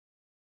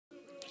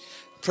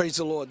Praise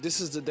the Lord.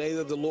 This is the day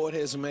that the Lord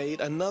has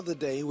made. Another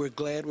day. We're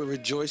glad. We're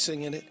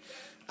rejoicing in it.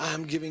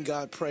 I'm giving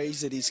God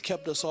praise that He's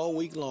kept us all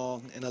week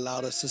long and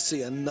allowed us to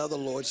see another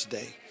Lord's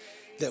Day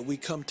that we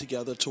come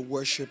together to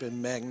worship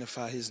and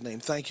magnify His name.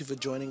 Thank you for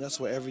joining us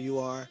wherever you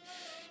are.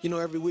 You know,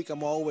 every week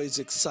I'm always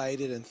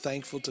excited and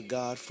thankful to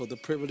God for the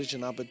privilege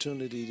and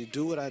opportunity to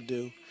do what I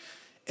do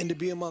and to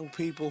be among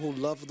people who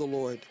love the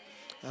Lord.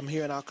 I'm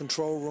here in our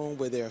control room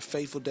where there are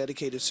faithful,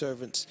 dedicated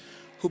servants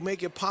who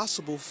make it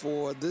possible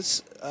for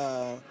this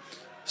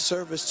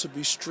service to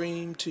be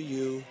streamed to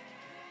you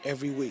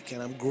every week.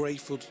 And I'm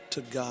grateful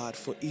to God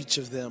for each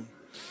of them.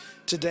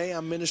 Today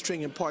I'm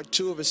ministering in part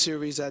 2 of a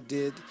series I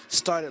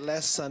started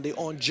last Sunday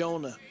on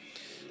Jonah.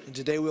 And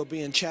today we'll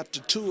be in chapter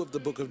 2 of the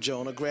book of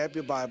Jonah. Grab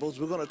your Bibles.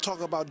 We're going to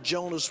talk about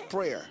Jonah's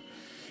prayer.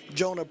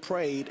 Jonah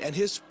prayed, and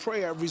his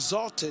prayer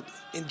resulted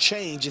in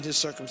change in his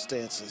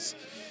circumstances.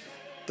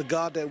 The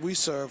God that we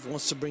serve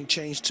wants to bring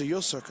change to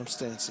your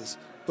circumstances.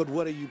 But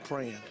what are you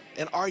praying?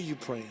 And are you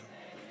praying?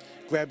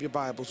 Grab your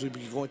Bibles. We'll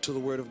be going to the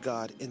Word of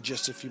God in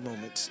just a few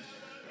moments.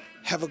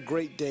 Have a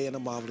great day and a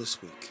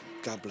marvelous week.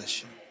 God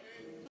bless you.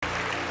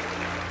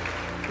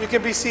 You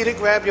can be seated.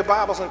 Grab your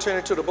Bibles and turn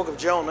it to the book of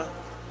Jonah.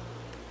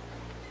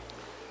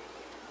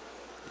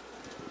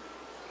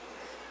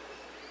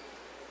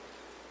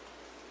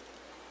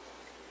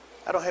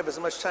 I don't have as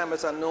much time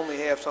as I normally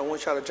have, so I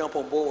want y'all to jump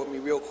on board with me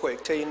real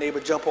quick. Tell your neighbor,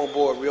 jump on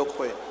board real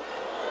quick.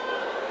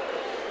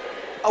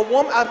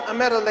 I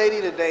met a lady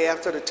today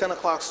after the 10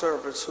 o'clock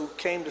service who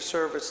came to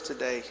service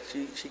today.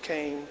 She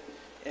came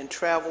and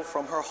traveled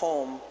from her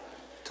home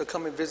to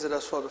come and visit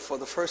us for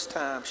the first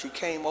time. She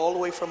came all the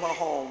way from her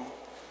home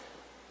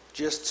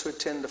just to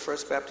attend the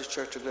First Baptist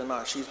Church of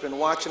Glenarm. She's been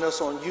watching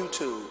us on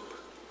YouTube.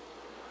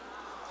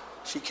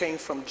 She came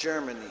from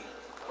Germany.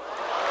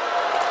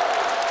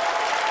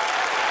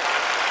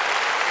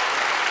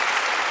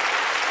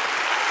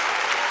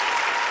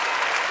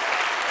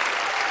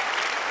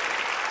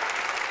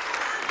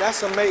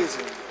 That's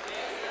amazing.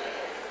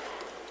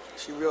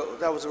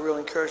 That was a real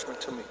encouragement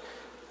to me.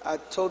 I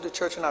told the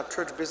church in our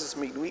church business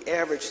meeting, we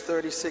average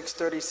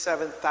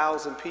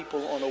 37,000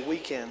 people on a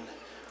weekend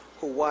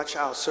who watch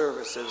our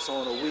services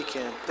on a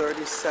weekend.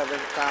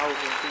 37,000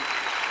 people.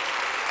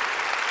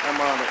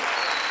 I'm honored.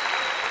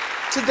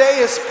 Today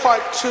is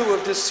part 2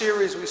 of this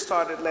series we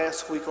started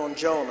last week on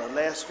Jonah.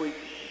 Last week,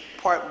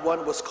 part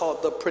 1 was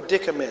called The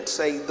Predicament.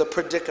 Say the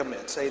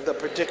predicament. Say the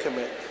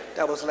predicament.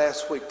 That was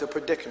last week, the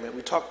predicament.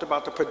 We talked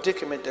about the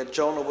predicament that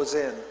Jonah was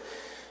in.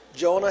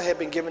 Jonah had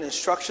been given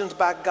instructions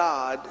by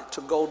God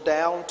to go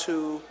down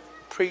to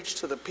preach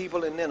to the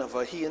people in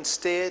Nineveh. He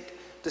instead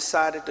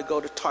decided to go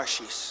to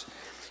Tarshish.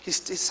 He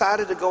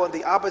decided to go in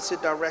the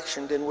opposite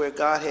direction than where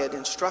God had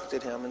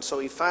instructed him. And so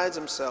he finds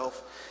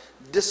himself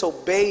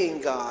disobeying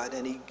God,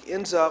 and he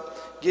ends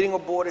up getting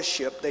aboard a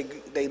ship.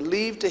 They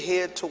leave to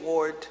head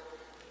toward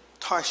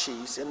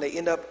Tarshish, and they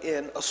end up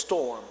in a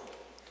storm.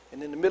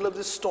 And in the middle of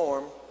this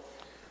storm,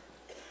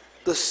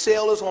 the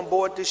sailors on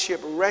board this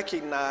ship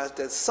recognize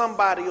that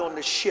somebody on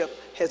the ship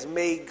has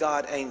made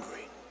God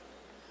angry.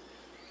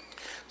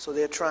 So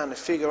they're trying to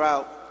figure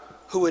out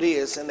who it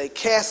is, and they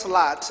cast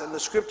lots, and the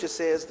scripture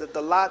says that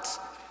the lots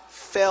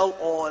fell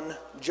on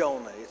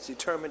Jonah. It's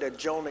determined that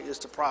Jonah is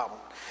the problem.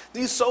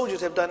 These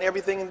soldiers have done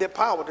everything in their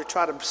power to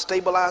try to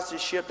stabilize the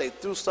ship. They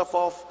threw stuff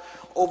off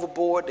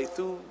overboard. They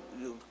threw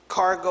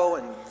cargo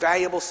and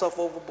valuable stuff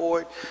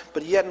overboard.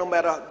 But yet, no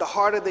matter the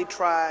harder they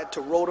tried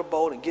to row the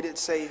boat and get it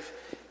safe,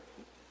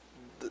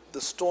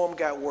 the storm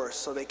got worse.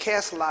 So they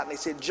cast a lot, and they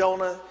said,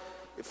 Jonah,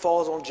 it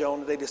falls on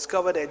Jonah. They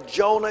discovered that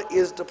Jonah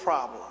is the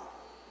problem.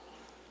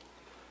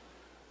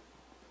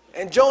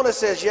 And Jonah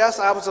says, yes,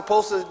 I was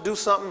supposed to do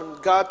something, and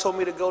God told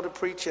me to go to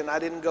preach, and I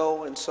didn't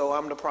go, and so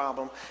I'm the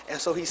problem. And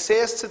so he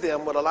says to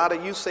them what a lot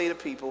of you say to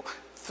people,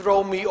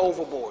 throw me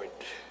overboard.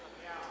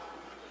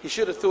 He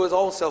should have threw his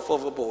own self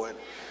overboard.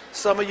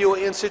 Some of you are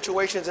in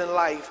situations in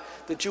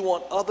life that you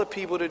want other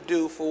people to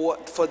do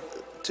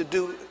to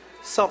do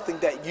something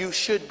that you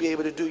should be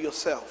able to do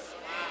yourself.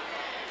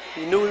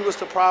 He knew he was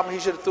the problem. He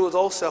should have threw his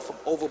own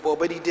self overboard,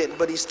 but he didn't.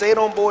 But he stayed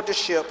on board the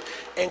ship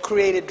and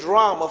created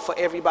drama for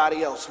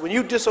everybody else. When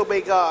you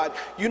disobey God,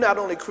 you not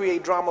only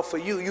create drama for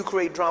you, you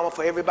create drama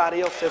for everybody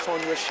else that's on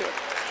your ship.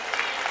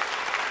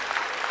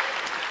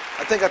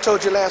 I think I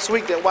told you last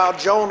week that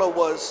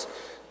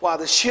while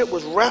the ship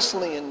was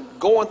wrestling and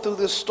going through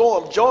this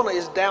storm, Jonah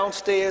is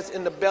downstairs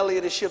in the belly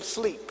of the ship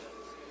asleep.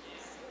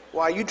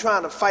 While you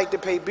trying to fight to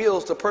pay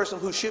bills, the person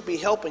who should be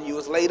helping you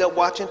is laid up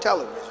watching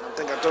television. I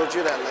think I told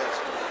you that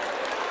last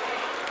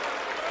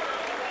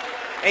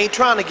week. Ain't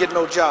trying to get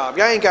no job.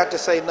 Y'all ain't got to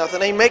say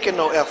nothing. Ain't making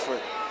no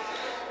effort.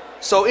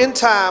 So in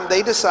time,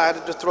 they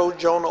decided to throw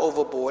Jonah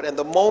overboard. And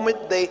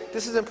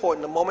this is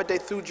important, the moment they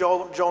threw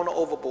Jonah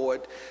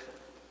overboard,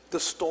 the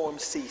storm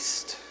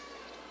ceased.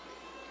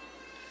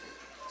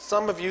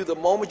 Some of you, the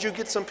moment you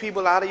get some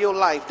people out of your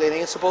life that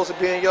ain't supposed to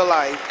be in your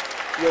life,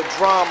 your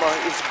drama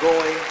is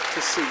going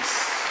to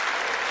cease.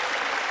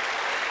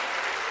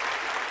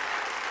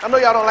 I know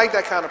y'all don't like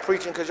that kind of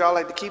preaching because y'all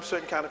like to keep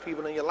certain kind of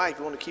people in your life.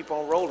 You want to keep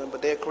on rolling, but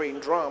they're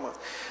creating drama.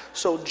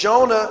 So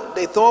Jonah,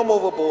 they throw him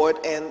overboard,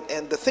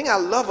 and the thing I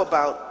love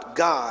about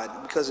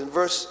God, because in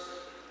verse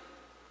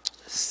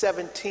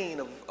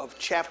 17 of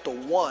chapter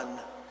 1,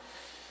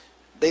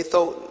 they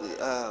throw,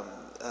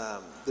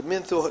 the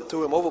men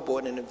threw him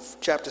overboard, and in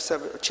chapter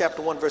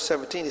 1, verse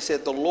 17, it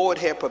said, the Lord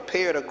had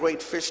prepared a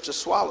great fish to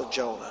swallow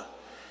Jonah.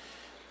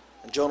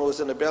 And Jonah was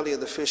in the belly of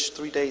the fish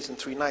 3 days and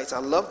 3 nights. I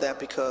love that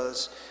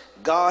because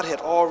God had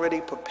already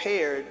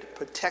prepared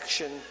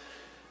protection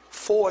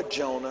for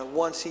Jonah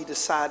once he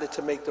decided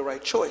to make the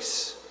right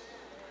choice.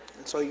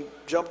 And so he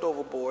jumped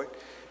overboard,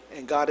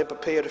 and God had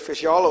prepared a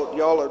fish.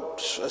 Y'all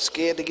are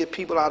scared to get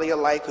people out of your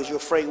life because you're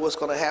afraid what's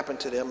going to happen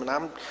to them. And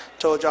I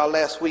told y'all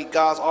last week,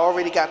 God's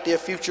already got their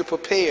future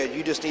prepared.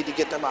 You just need to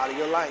get them out of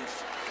your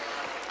life.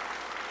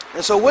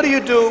 And so what do you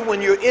do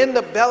when you're in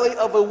the belly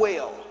of a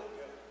whale?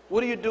 What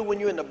do you do when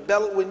you're in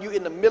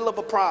the middle of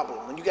a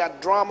problem, when you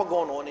got drama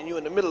going on and you're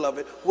in the middle of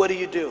it? What do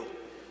you do?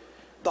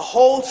 The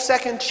whole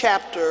second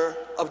chapter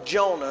of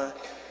Jonah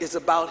is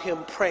about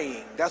him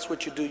praying. That's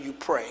what you do. You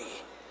pray.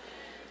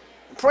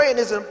 And praying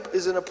is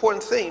an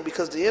important thing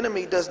because the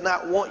enemy does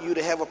not want you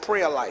to have a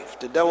prayer life.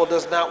 The devil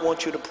does not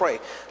want you to pray.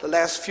 The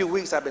last few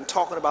weeks I've been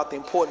talking about the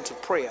importance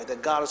of prayer,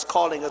 that God is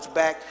calling us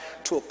back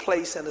to a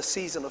place and a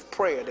season of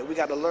prayer, that we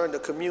got to learn to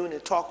commune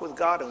and talk with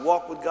God and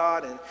walk with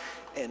God and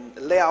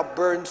lay our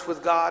burdens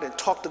with God and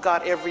talk to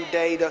God every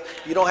day.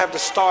 You don't have to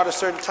start a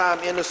certain time,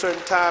 end a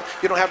certain time.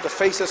 You don't have to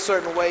face a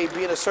certain way,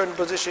 be in a certain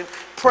position.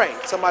 Pray.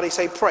 Somebody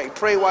say pray.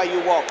 Pray while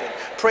you're walking.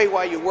 Pray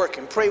while you're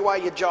working. Pray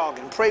while you're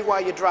jogging. Pray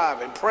while you're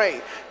driving.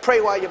 Pray. Pray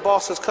while your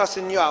boss is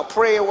cussing you out.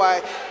 Pray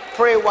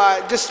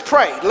while, just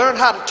pray. Learn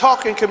how to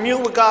talk and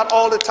commune with God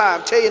all the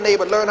time. Tell your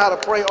neighbor, learn how to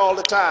pray all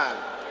the time.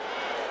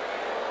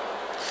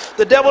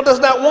 The devil does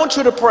not want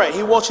you to pray.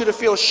 He wants you to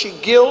feel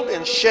guilt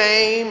and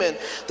shame, and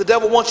the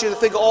devil wants you to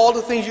think of all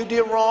the things you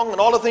did wrong and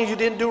all the things you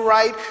didn't do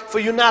right for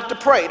you not to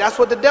pray. That's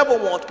what the devil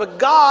wants. But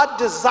God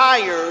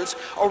desires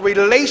a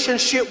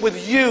relationship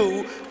with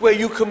you where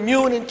you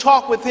commune and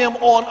talk with him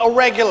on a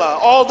regular,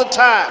 all the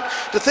time.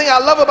 The thing I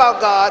love about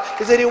God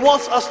is that he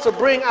wants us to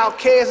bring our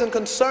cares and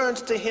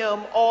concerns to him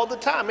all the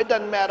time. It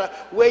doesn't matter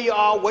where you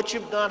are, what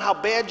you've done, how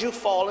bad you've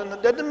fallen.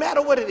 It doesn't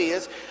matter what it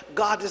is.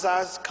 God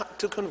desires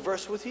to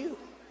converse with you.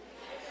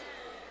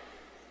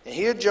 And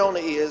here Jonah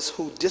is,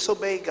 who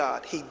disobeyed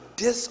God. He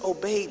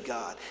disobeyed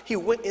God. He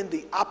went in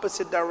the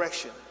opposite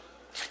direction.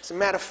 As a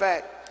matter of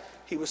fact,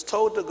 he was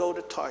told to go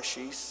to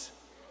Tarshish,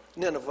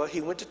 Nineveh.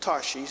 He went to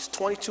Tarshish,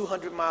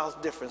 2,200 miles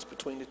difference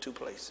between the two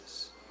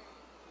places.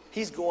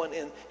 He's going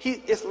in.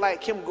 It's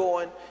like him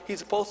going, he's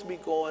supposed to be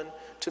going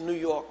to New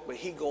York, but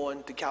he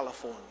going to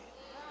California.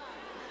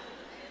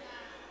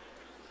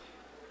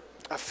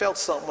 I felt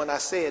something when I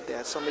said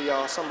that. Some of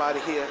y'all,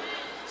 somebody here,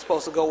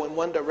 supposed to go in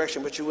one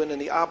direction, but you went in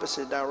the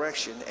opposite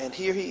direction. And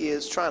here he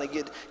is trying to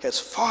get as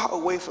far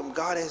away from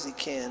God as he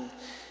can,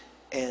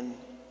 and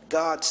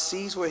God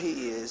sees where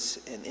he is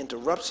and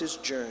interrupts his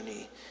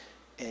journey,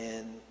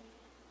 and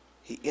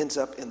he ends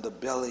up in the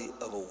belly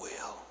of a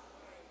whale.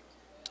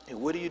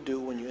 And what do you do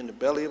when you're in the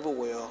belly of a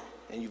whale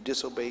and you've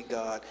disobeyed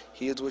God?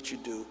 Here's what you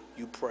do.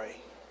 You pray.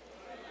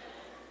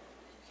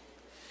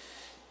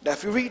 Now,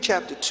 if you read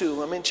chapter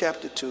 2, I'm in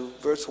chapter 2,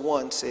 verse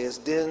 1 says,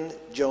 then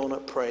Jonah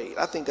prayed.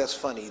 I think that's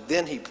funny.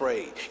 Then he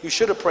prayed. You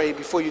should have prayed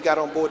before you got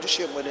on board the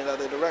ship and went in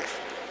another direction.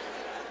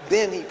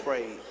 Then he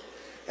prayed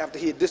after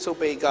he had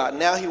disobeyed God.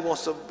 Now he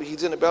wants to,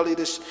 he's in the belly of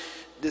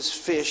this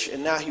fish,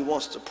 and now he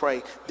wants to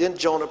pray. Then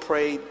Jonah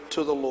prayed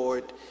to the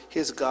Lord,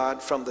 his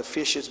God, from the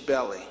fish's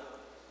belly.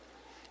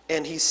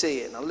 And he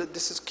said, now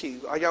this is key.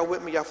 Are y'all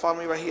with me? Y'all follow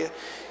me right here?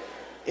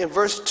 In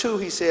verse 2,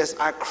 he says,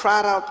 I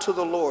cried out to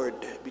the Lord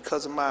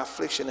because of my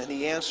affliction, and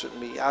he answered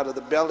me. Out of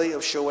the belly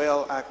of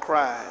Sheol I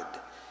cried,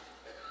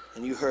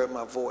 and you heard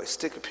my voice.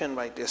 Stick a pin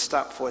right there.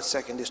 Stop for a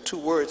second. There's two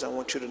words I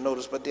want you to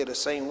notice, but they're the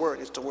same word.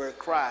 It's the word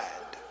cried.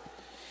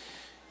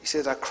 He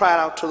says, I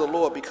cried out to the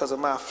Lord because of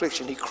my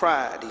affliction. He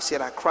cried. He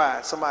said, I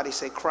cried. Somebody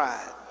say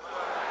cried.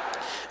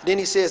 Then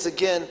he says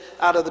again,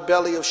 out of the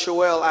belly of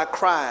Sheol I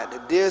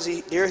cried.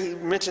 There he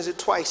mentions it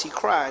twice. He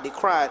cried. He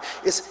cried.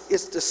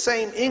 It's the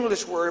same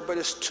English word, but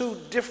it's two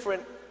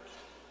different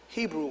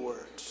Hebrew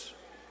words.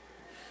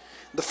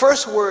 The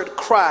first word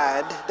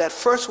cried, that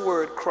first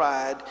word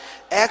cried,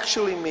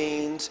 actually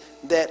means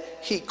that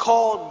he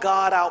called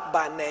God out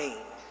by name.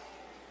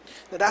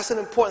 Now that's an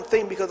important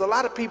thing because a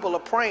lot of people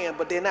are praying,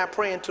 but they're not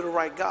praying to the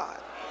right God.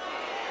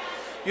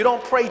 You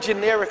don't pray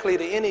generically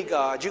to any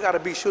God. You got to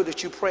be sure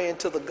that you're praying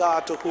to the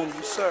God to whom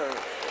you serve.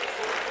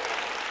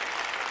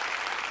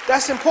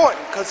 That's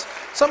important because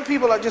some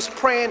people are just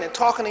praying and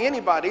talking to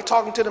anybody. They're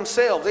talking to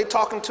themselves. They're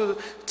talking to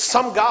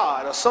some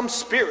God or some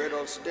spirit.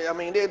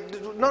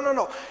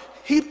 No.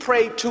 He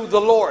prayed to the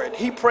Lord.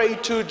 He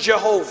prayed to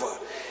Jehovah.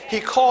 He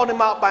called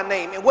him out by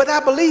name. And what I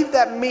believe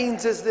that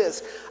means is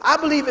this. I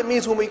believe it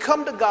means when we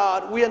come to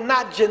God, we are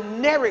not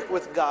generic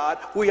with God.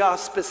 We are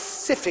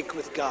specific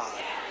with God.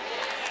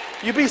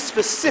 You be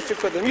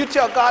specific with him. You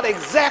tell God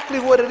exactly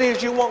what it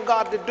is you want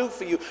God to do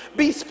for you.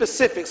 Be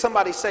specific.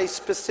 Somebody say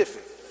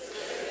specific.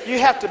 You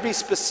have to be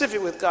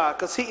specific with God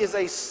because he is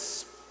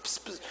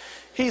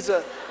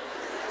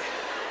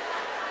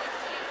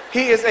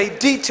a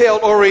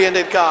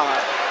detail-oriented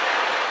God.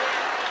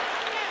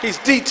 He's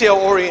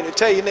detail-oriented.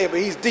 Tell your neighbor,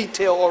 he's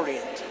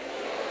detail-oriented.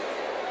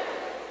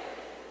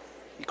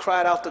 He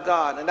cried out to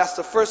God, and that's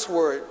the first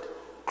word,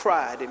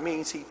 cried. It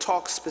means he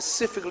talked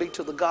specifically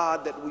to the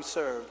God that we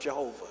serve,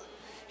 Jehovah.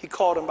 He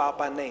called him out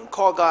by name,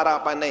 called God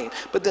out by name.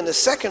 But then the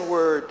second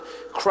word,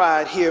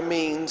 cried, here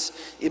means,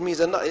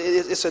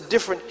 it's a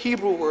different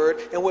Hebrew word,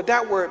 and what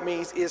that word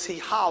means is he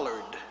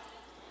hollered.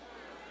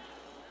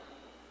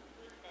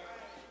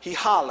 He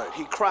hollered,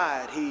 he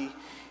cried,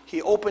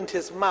 he opened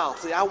his mouth.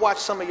 See, I watch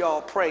some of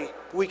y'all pray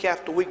week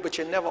after week, but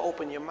you never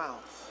open your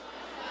mouth.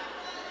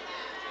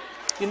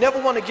 You never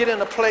want to get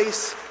in a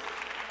place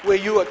where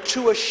you are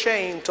too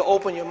ashamed to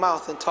open your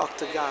mouth and talk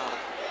to God.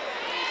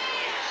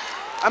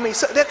 I mean,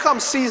 so there come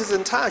seasons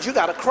and times you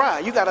got to cry.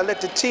 You got to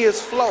let the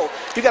tears flow.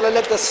 You got to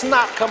let the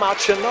snot come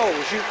out your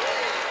nose.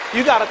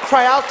 You got to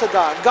cry out to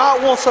God.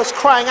 God wants us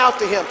crying out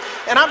to him.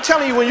 And I'm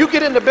telling you, when you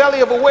get in the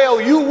belly of a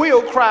whale, you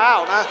will cry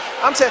out.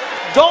 I'm saying,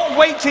 don't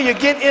wait till you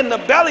get in the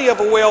belly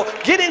of a whale.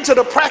 Get into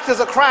the practice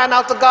of crying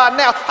out to God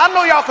now. I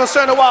know y'all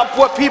concerned about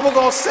what people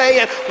going to say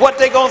and what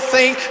they going to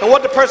think and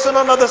what the person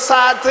on the other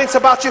side thinks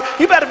about you.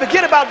 You better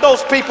forget about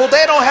those people.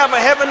 They don't have a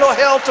heaven or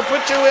hell to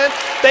put you in.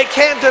 They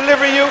can't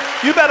deliver you.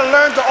 You better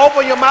learn to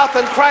open your mouth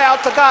and cry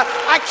out to God.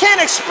 I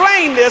can't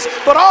explain this,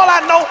 but all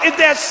I know is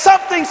there's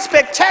something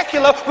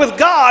spectacular with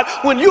God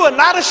when you are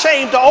not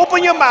ashamed to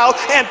open your mouth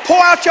and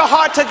pour out your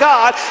heart to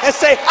God and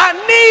say, I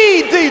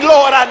need thee,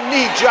 Lord, I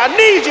need you. I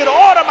need you to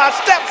order my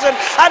steps and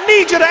I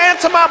need you to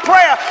answer my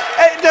prayer.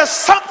 There's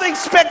something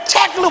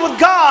spectacular with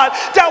God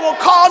that will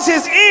cause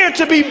his ear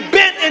to be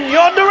bent in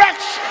your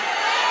direction.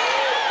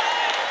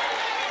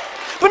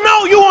 But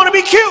no, you want to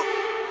be cute.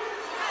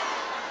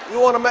 You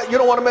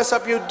don't want to mess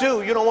up your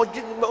do. You don't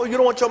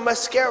want your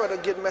mascara to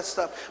get messed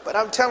up. But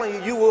I'm telling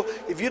you, you will,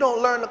 if you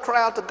don't learn to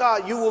cry out to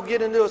God, you will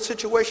get into a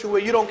situation where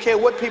you don't care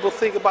what people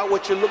think about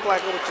what you look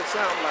like or what you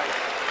sound like.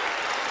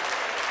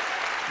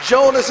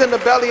 Jonah's in the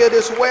belly of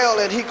this whale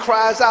and he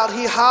cries out,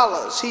 he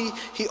hollers,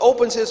 he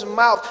opens his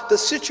mouth. The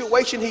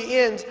situation he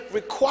in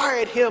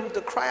required him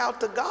to cry out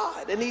to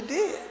God, and he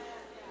did.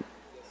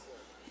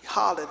 He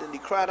hollered and he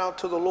cried out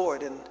to the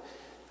Lord and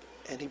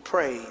he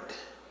prayed.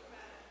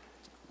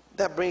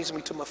 That brings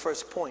me to my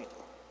first point.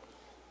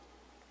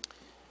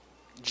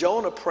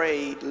 Jonah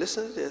prayed,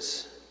 listen to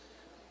this,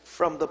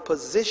 from the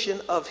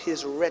position of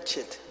his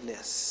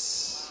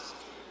wretchedness.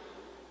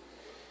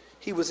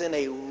 He was in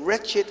a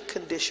wretched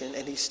condition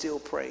and he still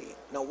prayed.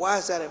 Now, why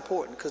is that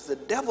important? Because the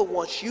devil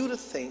wants you to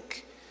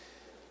think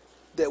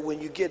that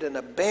when you get in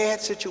a bad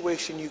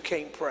situation, you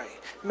can't pray.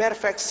 Matter of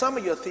fact, some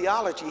of your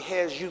theology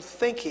has you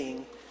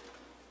thinking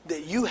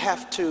that you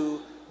have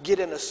to get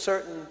in a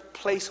certain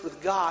place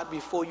with God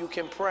before you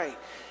can pray.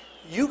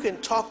 You can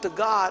talk to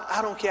God,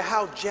 I don't care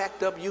how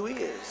jacked up you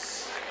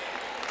is.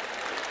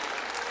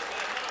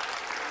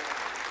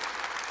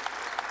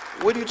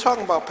 What are you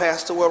talking about,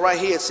 Pastor? Well, right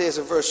here it says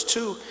in verse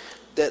 2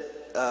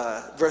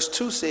 that verse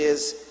 2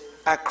 says,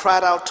 I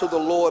cried out to the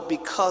Lord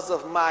because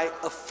of my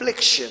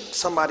affliction.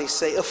 Somebody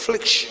say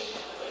affliction.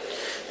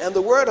 And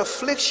the word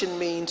affliction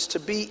means to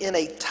be in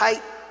a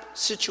tight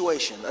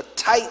situation, a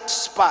tight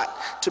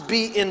spot, to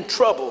be in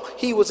trouble.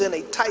 He was in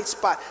a tight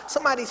spot.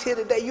 Somebody's here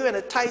today, you're in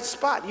a tight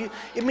spot.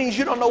 It means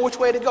you don't know which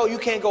way to go. You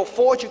can't go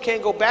forward, you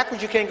can't go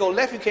backwards, you can't go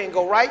left, you can't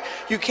go right.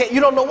 You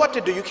don't know what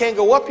to do. You can't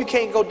go up, you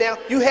can't go down.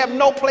 You have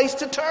no place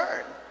to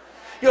turn.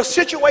 Your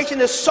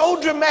situation is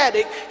so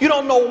dramatic, you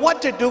don't know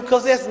what to do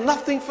because there's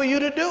nothing for you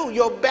to do.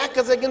 Your back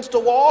is against the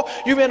wall.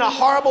 You're in a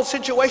horrible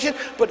situation,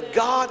 but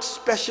God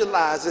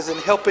specializes in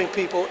helping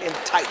people in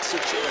tight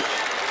situations.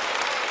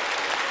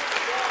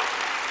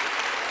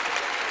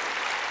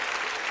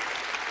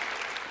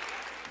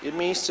 It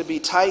means to be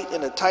tight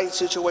in a tight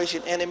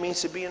situation, and it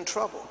means to be in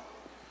trouble.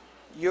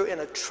 You're in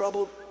a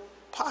troubled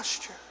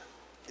posture.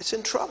 It's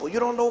in trouble. You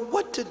don't know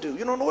what to do.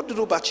 You don't know what to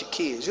do about your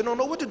kids. You don't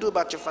know what to do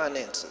about your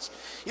finances.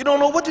 You don't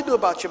know what to do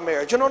about your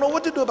marriage. You don't know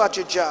what to do about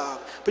your job.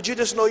 But you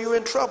just know you're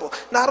in trouble.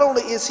 Not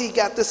only is he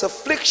got this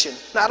affliction,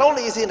 not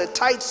only is he in a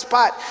tight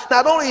spot,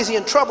 not only is he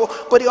in trouble,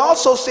 but he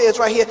also says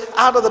right here,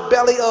 out of the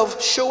belly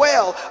of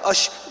Sheol,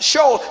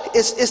 Sheol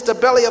is the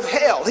belly of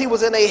hell. He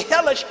was in a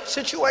hellish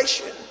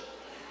situation.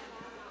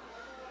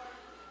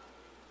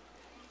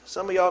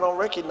 Some of y'all don't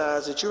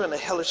recognize that you're in a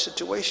hellish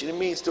situation. It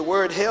means the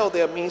word hell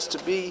there means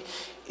to be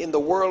in the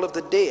world of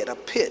the dead, a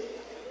pit.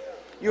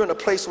 You're in a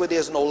place where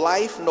there's no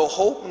life, no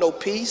hope, no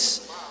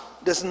peace.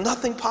 There's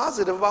nothing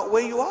positive about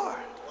where you are.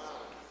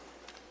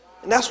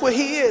 And that's where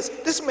he is.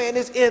 This man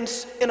is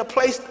in a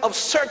place of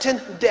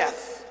certain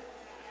death.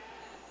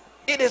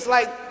 It is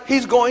like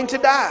he's going to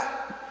die.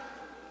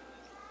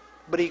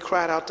 But he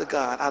cried out to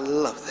God. I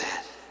love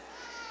that.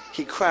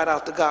 He cried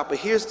out to God. But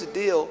here's the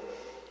deal.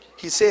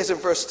 He says in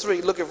verse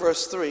 3, look at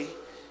verse 3,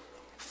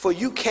 For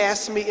you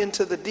cast me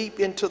into the deep,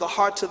 into the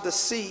hearts of the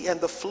sea,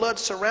 and the flood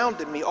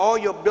surrounded me. All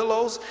your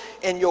billows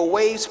and your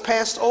waves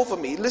passed over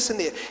me. Listen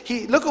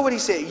here. Look at what he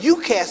said.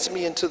 You cast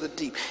me into the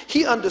deep.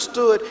 He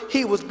understood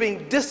he was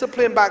being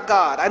disciplined by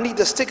God. I need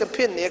to stick a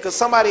pin there because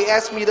somebody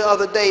asked me the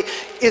other day,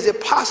 is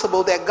it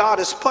possible that God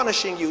is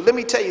punishing you? Let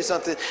me tell you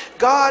something.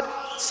 God,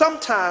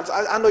 sometimes,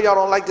 I know y'all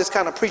don't like this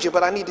kind of preaching,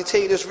 but I need to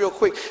tell you this real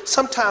quick.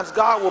 Sometimes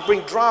God will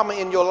bring drama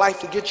in your life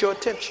to get your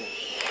attention.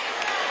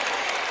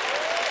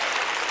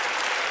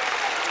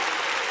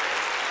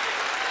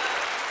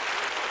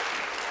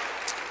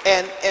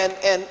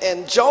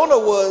 And Jonah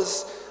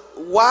was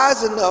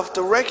wise enough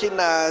to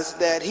recognize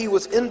that he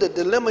was in the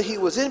dilemma he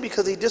was in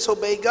because he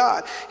disobeyed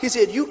God. He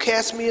said, you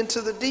cast me into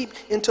the deep,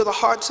 into the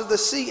hearts of the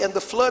sea, and the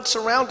flood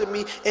surrounded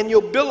me, and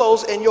your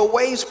billows and your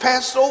waves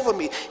passed over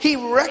me. He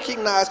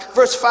recognized,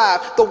 verse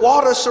 5, the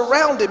water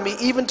surrounded me,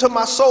 even to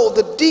my soul.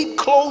 The deep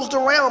closed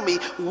around me.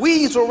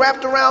 Weeds were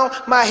wrapped around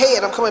my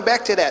head. I'm coming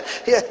back to that.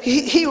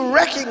 He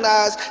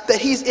recognized that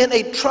he's in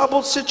a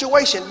troubled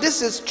situation.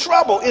 This is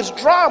trouble. It's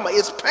drama.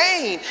 It's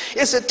pain.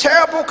 It's a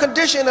terrible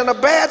condition and a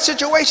bad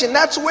situation.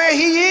 That's where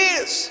he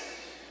is.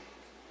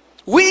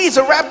 Weeds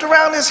are wrapped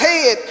around his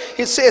head.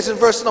 It says in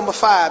verse number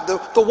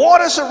 5, the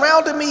water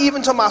surrounded me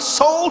even to my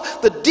soul.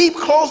 The deep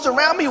closed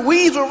around me.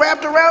 Weeds were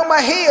wrapped around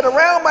my head,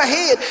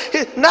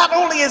 Not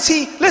only is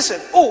he, listen,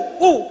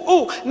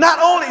 not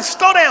only,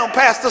 slow down,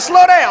 Pastor,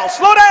 slow down.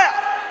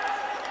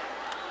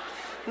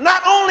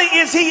 Not only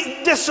is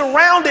he just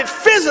surrounded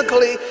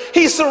physically,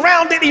 he's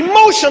surrounded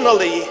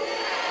emotionally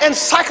and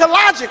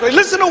psychologically.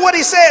 Listen to what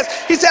he says.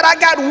 He said, I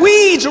got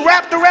weeds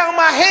wrapped around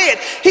my head.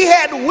 He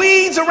had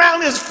weeds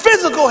around his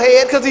physical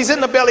head because he's in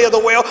the belly of the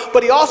whale,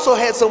 but he also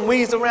had some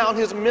weeds around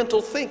his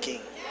mental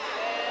thinking.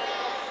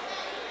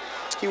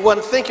 He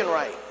wasn't thinking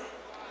right.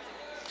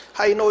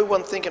 How you know he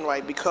wasn't thinking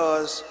right?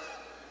 Because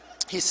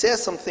he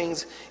says some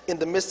things in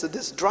the midst of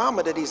this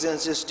drama that he's in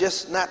is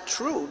just not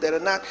true, that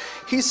are not.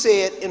 He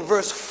said in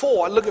verse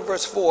 4, look at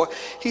verse 4,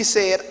 he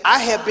said, I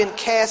have been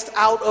cast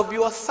out of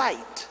your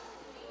sight.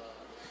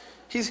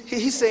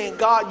 He's saying,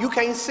 God, you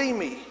can't see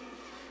me.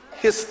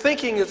 His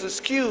thinking is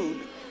skewed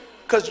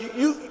because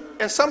you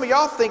and some of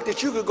y'all think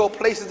that you could go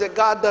places that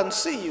God doesn't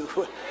see you.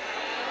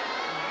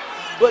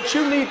 But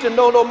you need to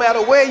know no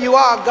matter where you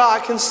are,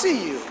 God can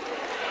see you.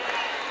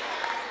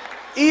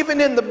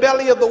 Even in the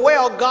belly of the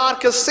whale, God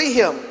can see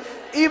him.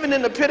 Even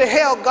in the pit of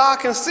hell, God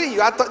can see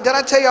you. Did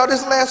I tell y'all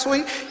this last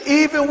week?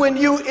 Even when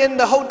you in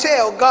the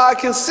hotel, God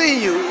can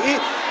see you.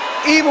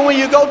 Even when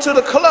you go to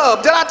the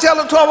club. Did I tell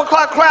the 12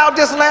 o'clock crowd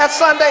this last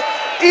Sunday?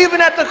 Even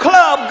at the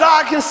club,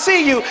 God can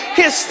see you.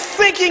 His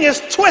thinking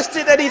is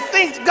twisted that he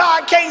thinks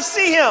God can't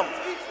see him.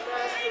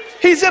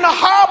 He's in a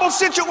horrible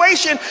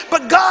situation,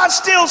 but God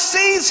still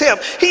sees him.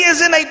 He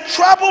is in a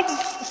troubled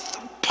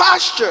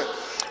posture.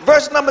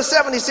 Verse number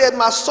 7, he said,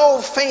 my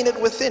soul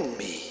fainted within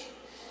me.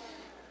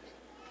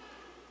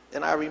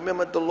 And I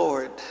remembered the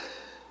Lord.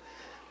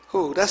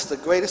 That's the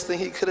greatest thing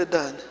he could have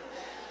done.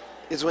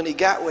 Is when he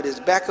got with his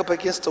back up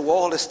against the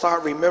wall and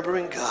started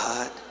remembering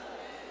God.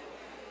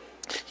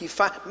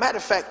 Matter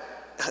of fact,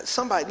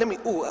 somebody,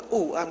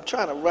 I'm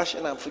trying to rush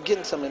and I'm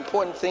forgetting some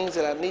important things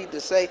that I need to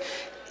say.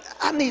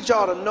 I need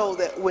y'all to know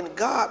that when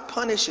God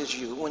punishes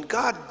you, when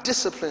God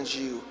disciplines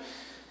you,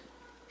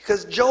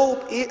 because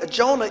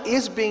Jonah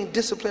is being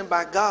disciplined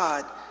by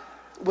God,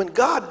 when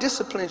God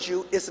disciplines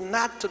you, it's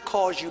not to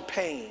cause you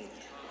pain.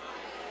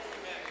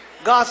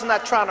 God's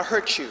not trying to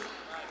hurt you.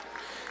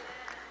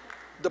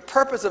 The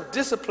purpose of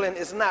discipline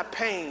is not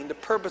pain. The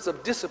purpose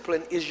of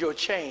discipline is your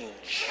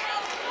change.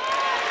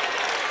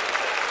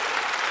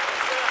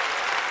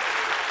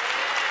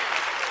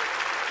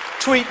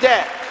 Tweet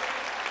that.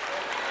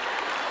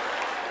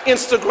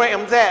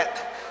 Instagram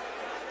that.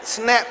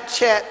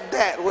 Snapchat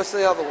that. What's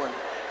the other one?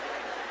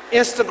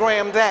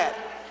 Instagram that.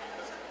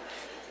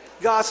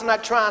 God's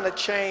not trying to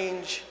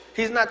change.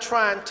 He's not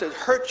trying to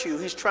hurt you.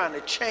 He's trying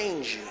to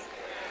change you.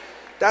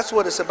 That's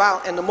what it's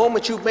about. And the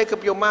moment you make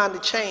up your mind to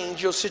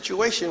change, your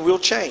situation will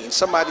change.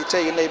 Somebody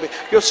tell your neighbor,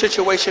 your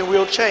situation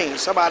will change.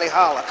 Somebody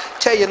holler.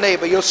 Tell your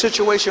neighbor, your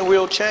situation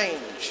will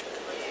change.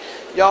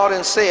 Y'all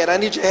didn't say it. I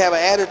need you to have an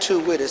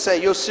attitude with it.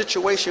 Say, your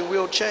situation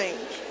will change.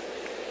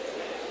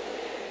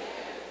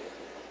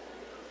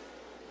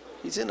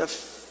 He's in a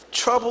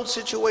troubled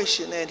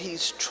situation, and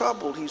he's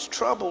troubled, and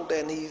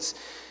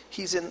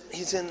he's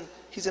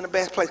in a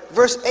bad place.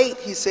 Verse 8,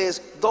 he says,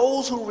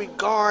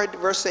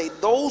 verse 8,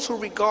 those who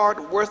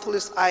regard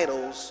worthless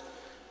idols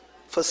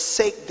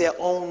forsake their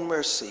own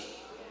mercy.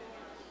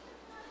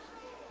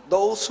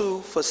 Those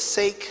who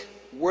forsake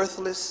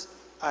worthless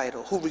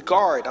idols,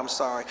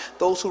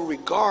 those who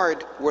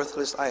regard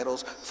worthless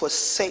idols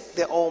forsake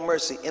their own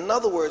mercy. In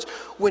other words,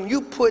 when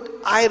you put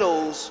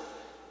idols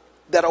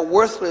that are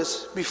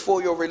worthless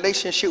before your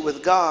relationship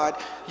with God,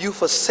 you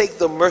forsake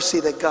the mercy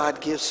that God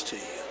gives to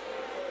you.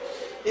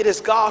 It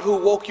is God who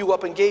woke you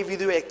up and gave you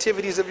the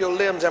activities of your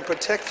limbs and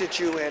protected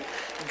you and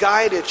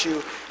guided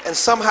you. And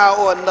somehow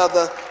or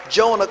another,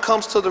 Jonah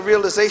comes to the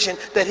realization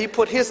that he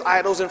put his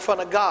idols in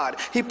front of God.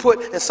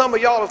 And some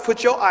of y'all have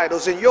put your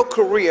idols in your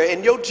career,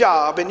 in your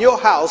job, in your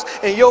house,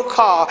 in your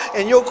car,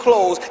 in your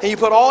clothes, and you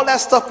put all that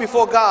stuff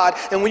before God.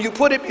 And when you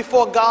put it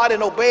before God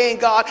and obeying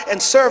God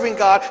and serving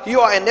God,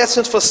 you are in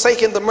essence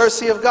forsaking the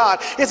mercy of God.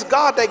 It's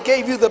God that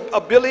gave you the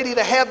ability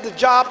to have the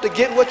job to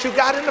get what you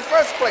got in the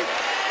first place.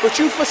 But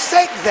you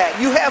forsake that.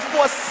 You have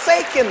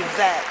forsaken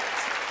that.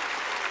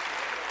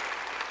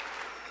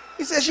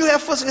 He says you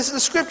have forsaken. The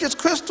scripture is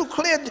crystal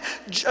clear.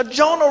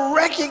 Jonah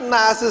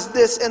recognizes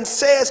this and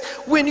says,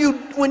 when you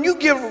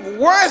give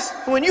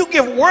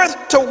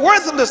worth to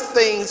worthless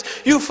things,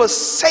 you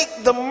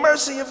forsake the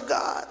mercy of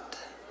God.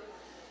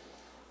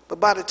 But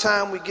by the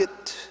time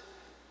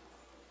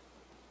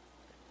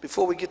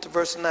before we get to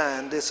verse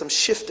 9, there's some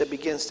shift that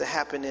begins to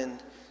happen in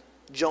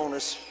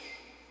Jonah's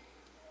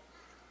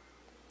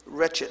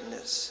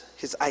wretchedness,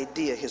 his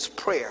idea, his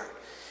prayer.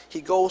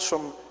 He goes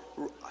from,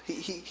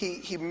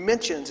 he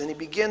mentions and he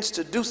begins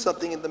to do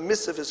something in the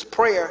midst of his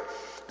prayer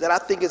that I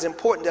think is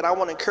important, that I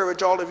want to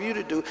encourage all of you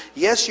to do.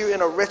 Yes, you're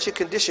in a wretched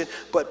condition,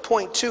 but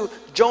point two,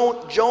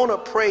 Jonah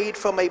prayed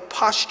from a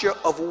posture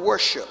of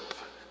worship.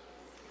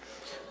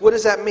 What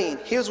does that mean?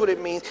 Here's what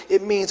it means.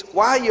 It means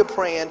while you're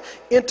praying,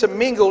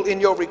 intermingle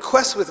in your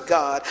request with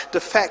God the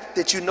fact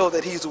that you know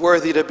that he's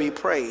worthy to be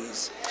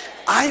praised.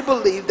 I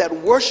believe that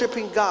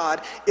worshiping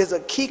God is a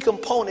key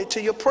component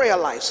to your prayer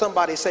life.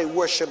 Somebody say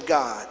worship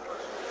God.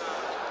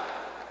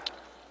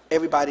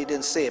 Everybody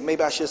didn't say it.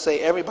 Maybe I should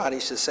say everybody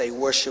should say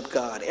worship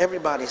God.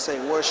 Everybody say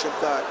worship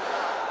God.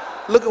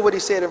 Look at what he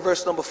said in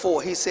verse number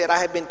 4. He said, I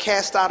have been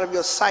cast out of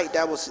your sight.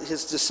 That was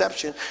his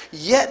deception.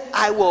 Yet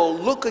I will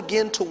look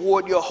again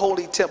toward your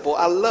holy temple.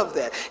 I love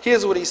that.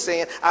 Here's what he's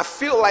saying. I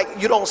feel like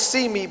you don't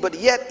see me, but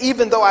yet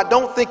even though I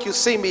don't think you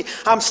see me,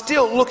 I'm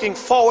still looking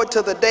forward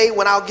to the day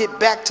when I'll get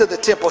back to the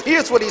temple.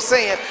 Here's what he's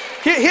saying.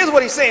 Here's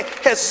what he's saying.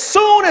 As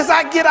soon as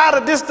I get out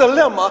of this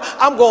dilemma,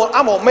 I'm going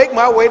to make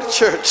my way to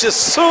church. As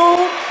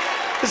soon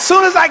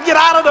as I get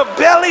out of the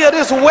belly of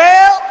this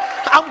well,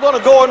 I'm going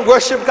to go and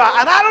worship God.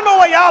 And I don't know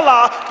where y'all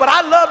are, but I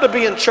love to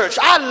be in church.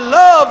 I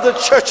love the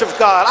church of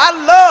God. I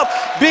love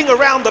being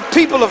around the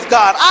people of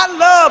God. I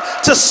love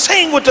to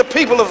sing with the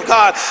people of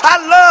God. I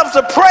love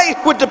to pray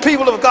with the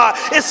people of God.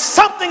 It's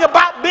something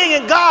about being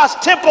in God's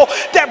temple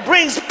that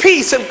brings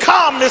peace and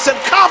calmness and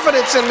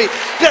confidence in me.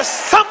 There's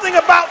something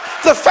about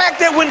the fact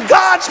that when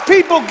God's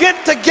people get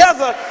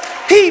together,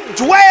 he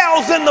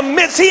dwells in the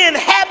midst. He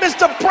inhabits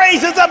the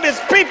praises of his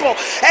people.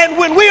 And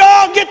when we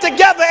all get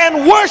together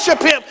and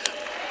worship him,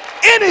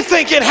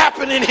 anything can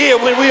happen in here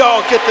when we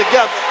all get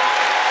together.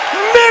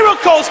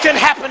 Miracles can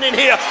happen in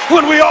here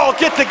when we all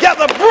get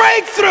together.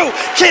 Breakthrough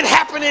can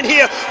happen in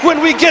here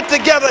when we get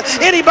together.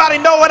 Anybody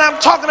know what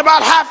I'm talking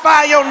about? High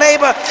five your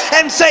neighbor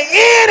and say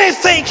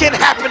anything can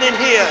happen in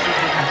here.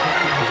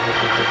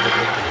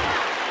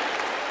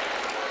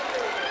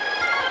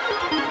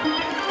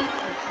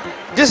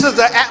 This is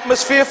the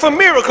atmosphere for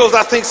miracles,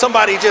 I think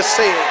somebody just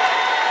said.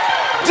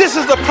 This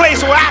is the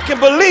place where I can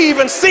believe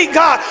and see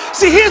God.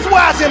 See, here's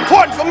why it's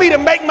important for me to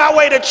make my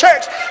way to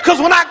church.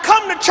 Because when I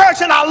come to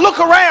church and I look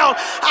around,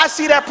 I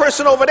see that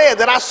person over there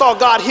that I saw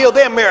God heal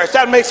their marriage.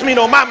 That makes me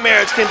know my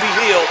marriage can be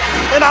healed.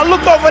 And I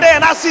look over there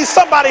and I see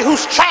somebody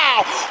whose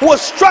child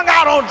was strung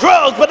out on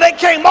drugs, but they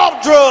came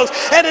off drugs.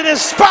 And it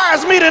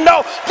inspires me to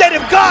know that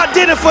if God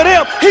did it for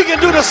them, he can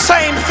do the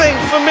same thing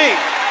for me.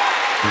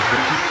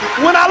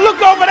 When I look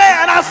over there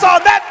and I saw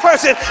that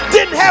person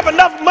didn't have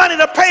enough money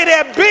to pay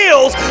their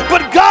bills,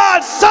 but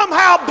God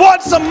somehow bought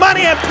some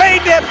money and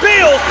paid their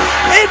bills,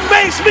 it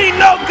makes me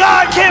know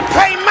God can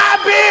pay my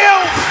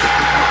bills.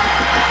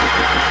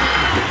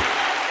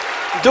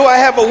 Do I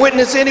have a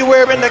witness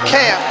anywhere in the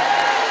camp?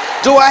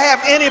 Do I have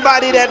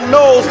anybody that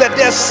knows that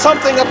there's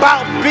something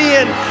about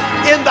being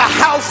in the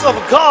house of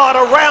God,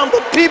 around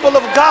the people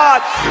of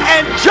God?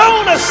 And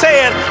Jonah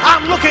said,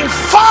 I'm looking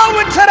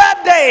forward to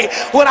that day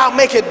when I'll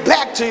make it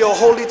back to your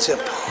holy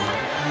temple.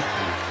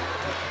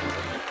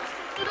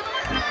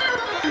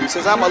 He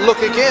says, I'm going to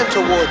look again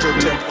towards your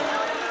temple.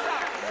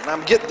 And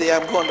I'm get there,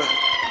 I'm going to...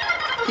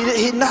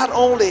 He not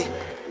only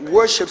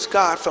worships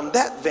God from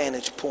that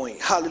vantage point.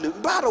 Hallelujah.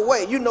 By the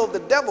way, you know the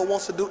devil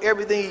wants to do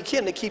everything he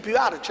can to keep you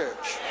out of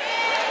church.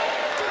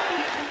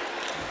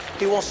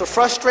 He wants to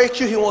frustrate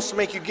you. He wants to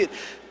make you get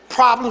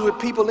problems with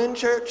people in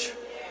church.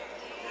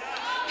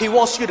 He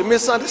wants you to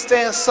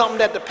misunderstand something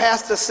that the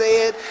pastor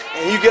said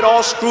and you get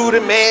all screwed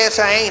and mad.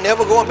 So I ain't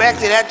never going back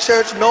to that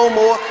church no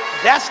more.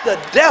 That's the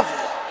devil.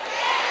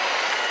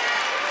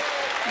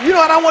 You know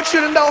what I want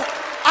you to know?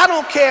 I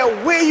don't care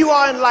where you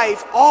are in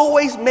life,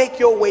 always make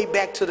your way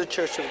back to the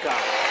church of God.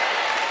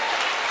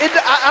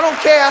 I don't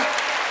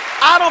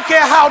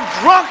care how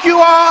drunk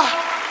you are,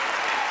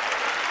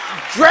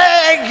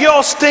 drag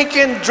your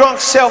stinking drunk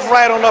self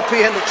right on up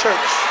here in the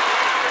church.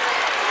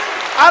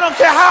 I don't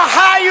care how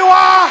high you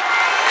are,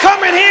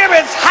 come in here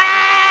as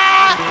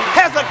high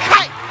as a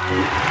kite.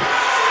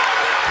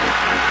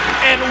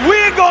 And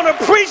we're going going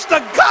to preach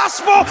the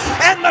gospel,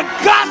 and the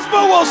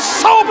gospel will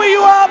sober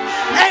you up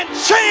and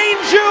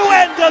change you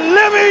and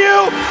deliver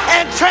you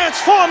and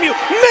transform you.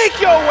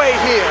 Make your way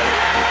here.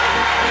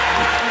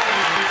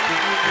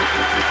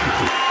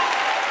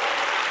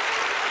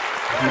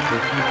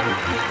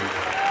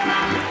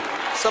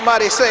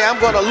 Somebody say, I'm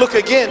going to look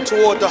again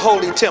toward the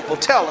holy temple.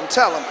 Tell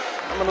them.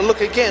 I'm going to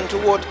look again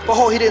toward,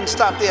 oh, he didn't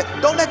stop there.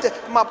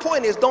 My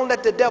point is, don't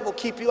let the devil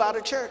keep you out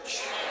of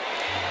church.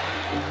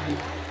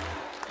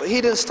 But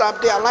he didn't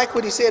stop there. I like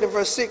what he said in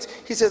verse 6.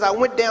 He says, I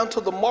went down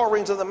to the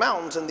moorings of the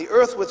mountains, and the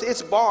earth with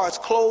its bars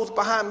closed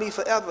behind me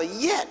forever.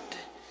 Yet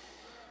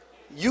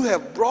you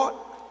have brought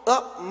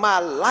up my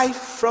life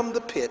from the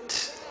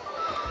pit.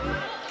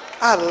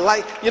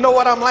 You know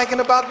what I'm liking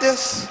about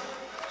this?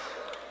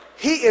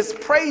 He is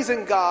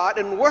praising God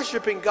and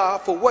worshiping God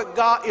for what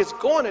God is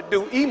going to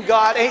do, even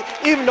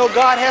though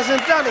God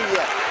hasn't done it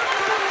yet.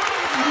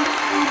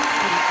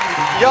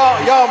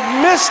 Y'all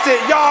missed it.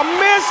 Y'all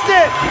missed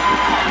it.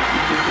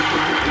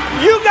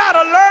 You got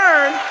to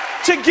learn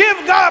to give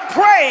God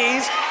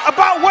praise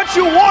about what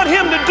you want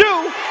him to do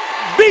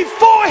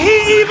before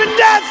he even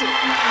does it.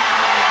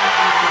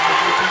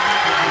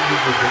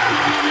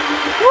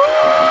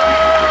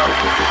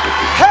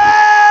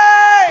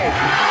 Hey!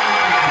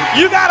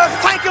 You got to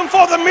thank him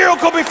for the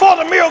miracle before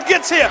the miracle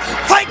gets here.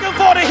 Thank him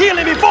for the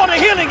healing before the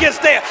healing gets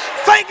there.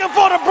 Thank him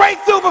for the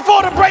breakthrough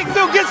before the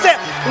breakthrough gets there.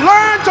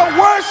 Learn to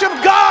worship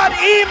God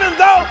even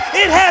though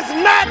it has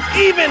not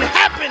even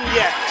happened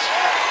yet.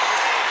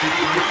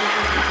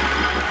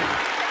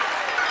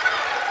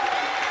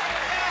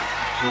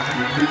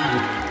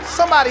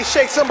 Somebody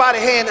shake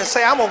somebody's hand and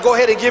say, I'm going to go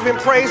ahead and give him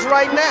praise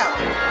right now.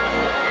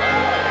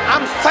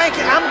 I'm going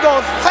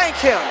to thank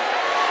him.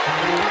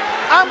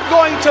 I'm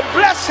going to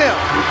bless him.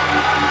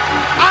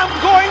 I'm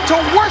going to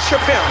worship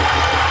him.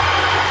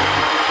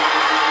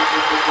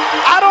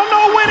 I don't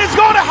know when it's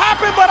going to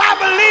happen, but I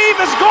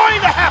believe it's going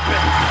to happen.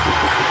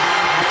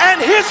 And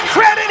his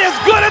credit is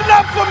good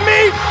enough for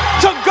me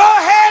to go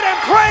ahead and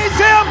praise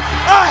him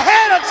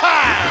ahead of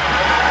time.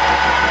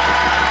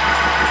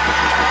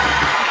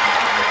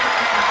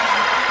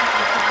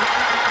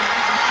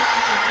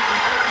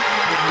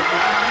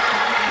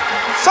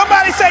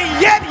 Somebody say,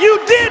 yet you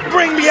did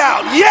bring me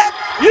out. Yet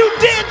you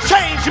did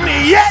change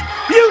me. Yet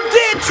you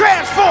did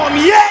transform.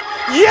 Yet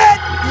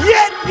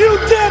you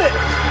did it.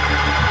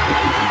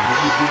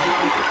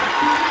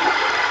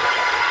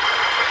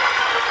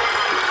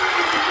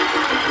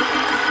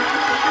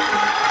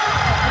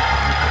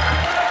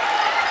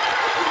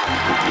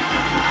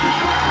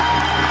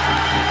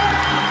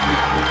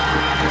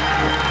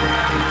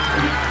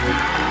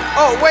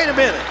 Oh, wait a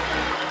minute.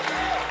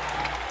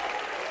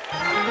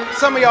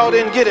 Some of y'all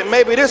didn't get it.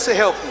 Maybe this will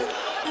help you.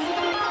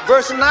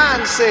 Verse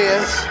 9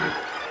 says,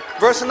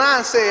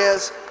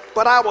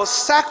 but I will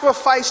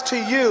sacrifice to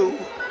you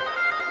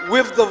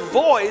with the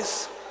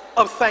voice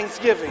of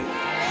thanksgiving.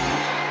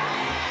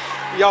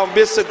 Y'all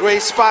missed a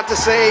great spot to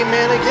say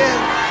amen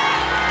again.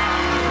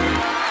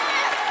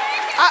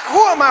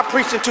 Who am I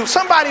preaching to?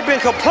 Somebody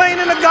been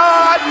complaining to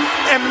God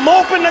and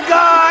moping to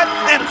God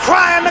and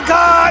crying to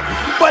God,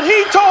 but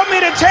he told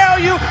me to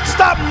tell you,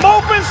 stop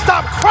moping,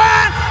 stop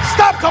crying,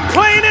 stop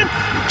complaining,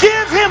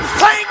 give him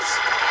thanks.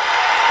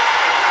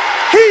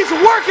 He's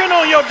working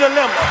on your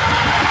dilemma.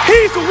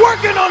 He's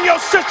working on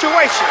your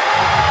situation.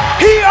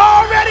 He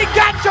already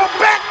got your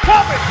back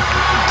covered.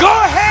 Go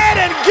ahead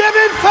and give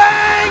him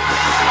thanks.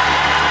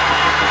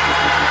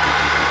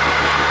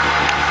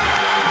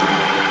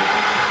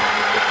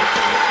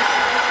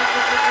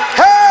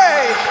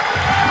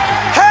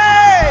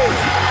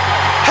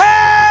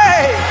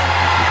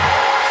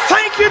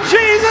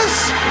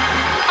 Jesus,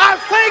 I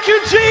thank you,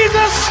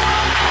 Jesus.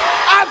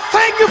 I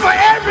thank you for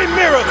every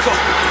miracle.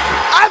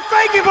 I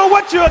thank you for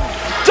what you've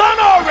done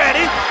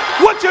already,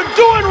 what you're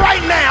doing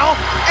right now,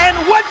 and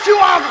what you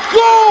are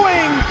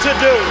going to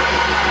do.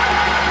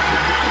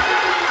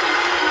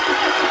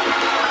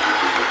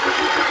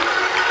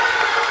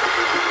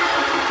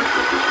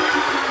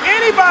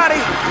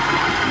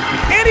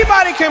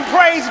 Anybody can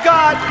praise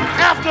God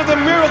after the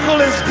miracle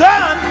is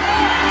done.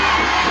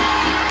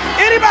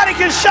 Anybody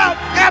can shout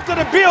after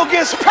the bill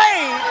gets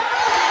paid,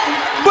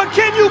 but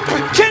can you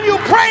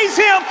praise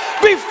him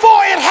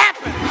before it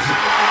happens?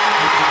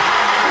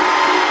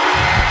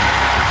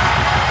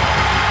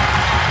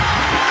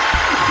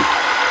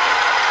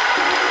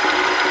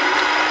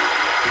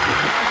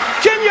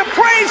 Can you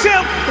praise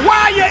him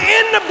while you're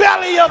in the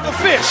belly of the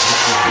fish?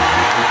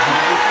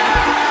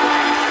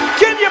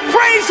 Can you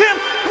praise him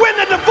when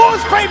the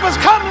divorce papers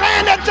come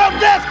land at your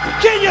desk?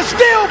 Can you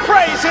still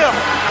praise him?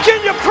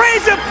 Can you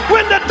praise him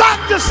when the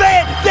doctor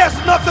said there's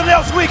nothing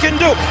else we can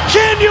do?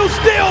 Can you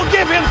still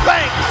give him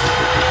thanks?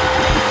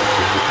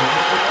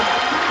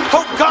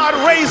 Hope God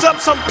raise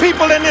up some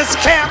people in this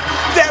camp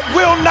that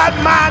will not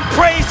mind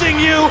praising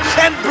you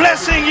and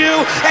blessing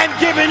you and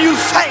giving you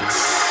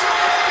thanks.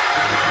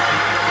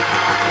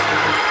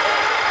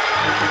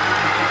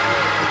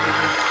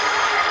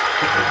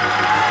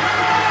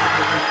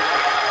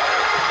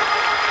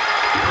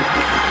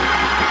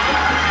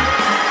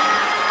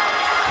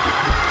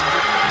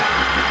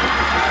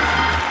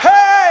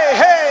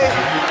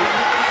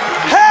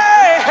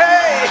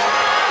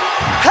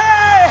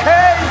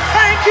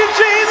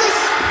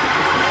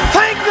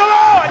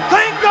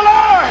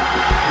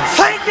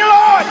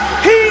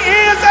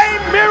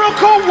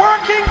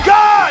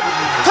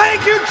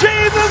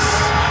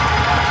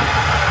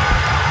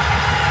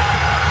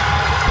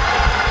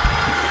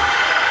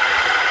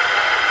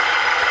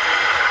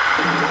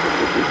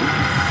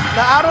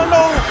 Now,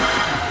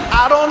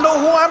 I don't know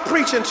who I'm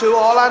preaching to.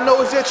 All I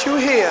know is that you're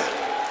here.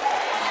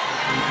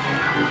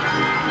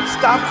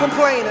 Stop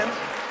complaining.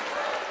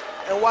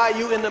 And while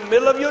you're in the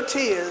middle of your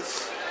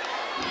tears,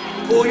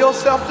 pull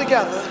yourself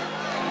together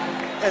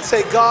and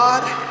say,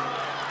 God,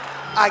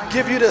 I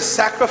give you the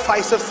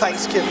sacrifice of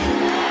thanksgiving.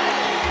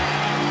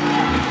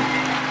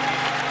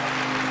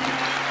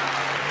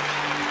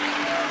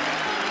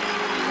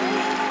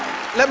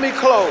 Let me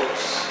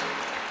close.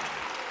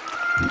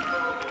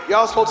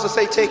 Y'all supposed to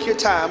say take your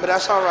time, but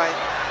that's all right.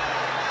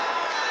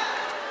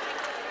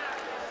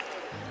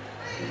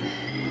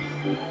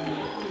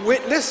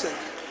 Listen,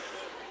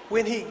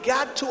 when he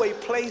got to a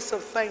place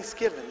of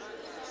thanksgiving,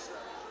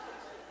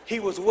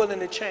 he was willing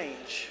to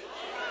change.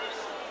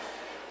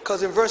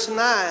 Because in verse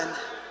 9,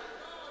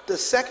 the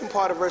second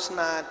part of verse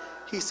 9,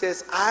 he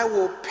says, I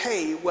will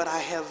pay what I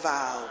have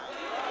vowed.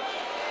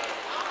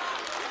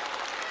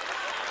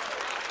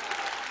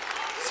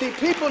 See,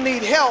 people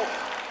need help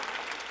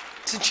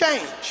to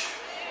change.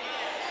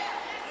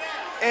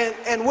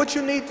 And what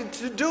you need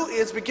to do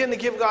is begin to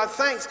give God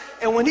thanks.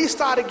 And when he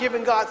started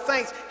giving God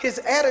thanks, his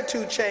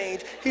attitude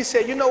changed. He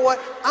said, you know what?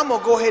 I'm going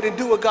to go ahead and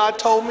do what God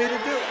told me to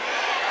do.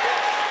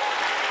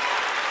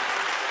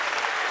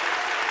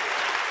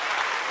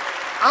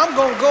 I'm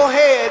going to go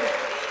ahead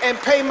and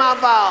pay my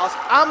vows.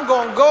 I'm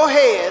going to go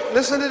ahead.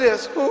 Listen to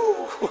this.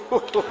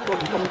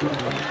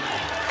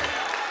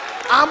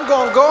 I'm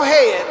going to go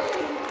ahead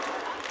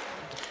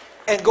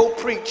and go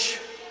preach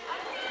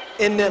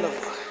in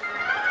Nineveh.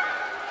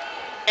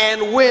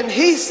 And when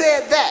he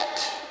said that,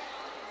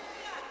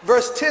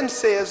 verse 10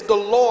 says, the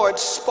Lord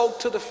spoke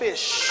to the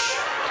fish.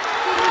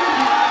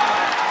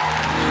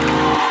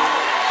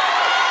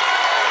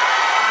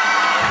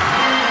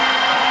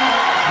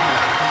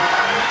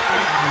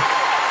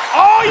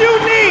 All you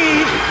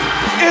need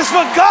is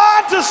for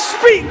God to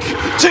speak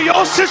to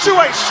your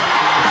situation.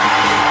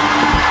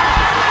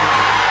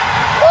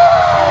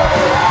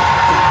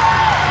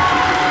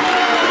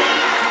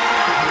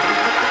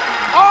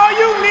 All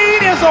you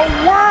need is a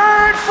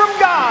word from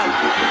God.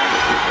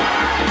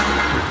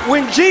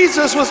 When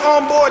Jesus was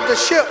on board the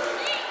ship,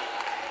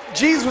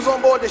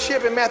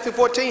 in Matthew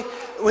 14,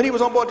 when he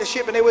was on board the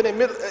ship and they were in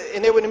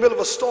the middle of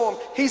a storm,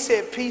 he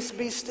said, peace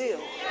be still.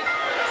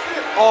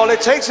 All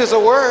it takes is a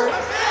word.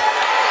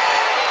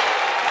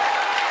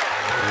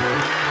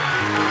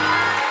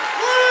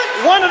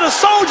 One of the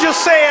soldiers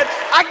said,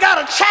 I got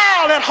a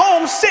child at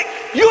home sick.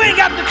 You ain't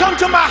got to come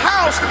to my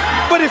house,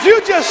 but if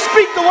you just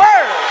speak the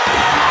word.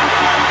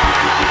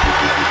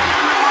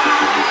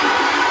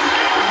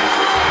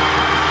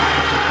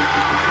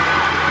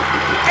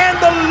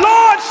 The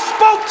Lord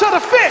spoke to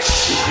the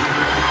fish.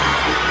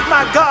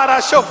 My God,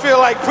 I sure feel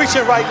like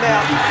preaching right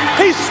now.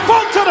 He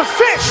spoke to the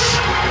fish,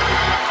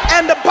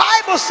 and the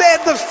Bible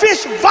said the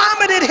fish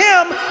vomited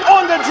him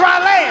on the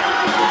dry land.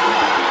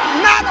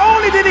 Not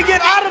only did he get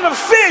out of the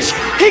fish,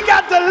 he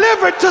got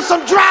delivered to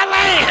some dry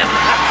land.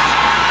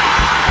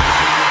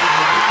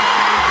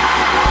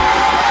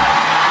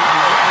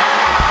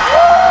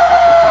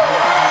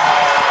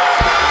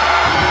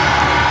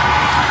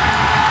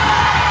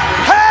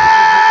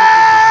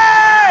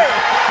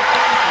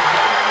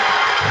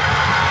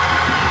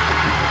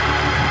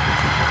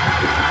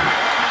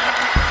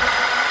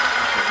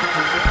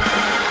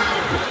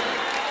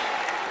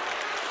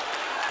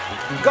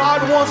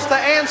 God wants to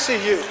answer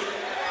you.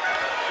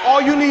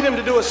 All you need him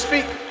to do is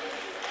speak.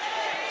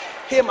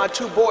 Here are my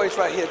two boys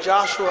right here,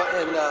 Joshua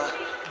and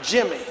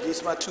Jimmy.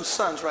 These are my two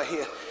sons right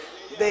here.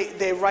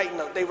 They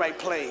write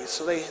plays.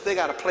 So they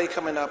got a play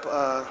coming up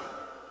the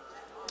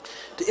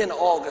end of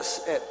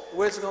August at,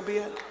 where's it going to be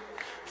at?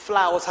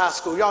 Flowers High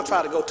School. Y'all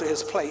try to go to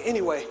his play.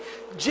 Anyway,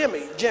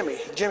 Jimmy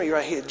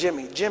right here.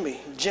 Jimmy,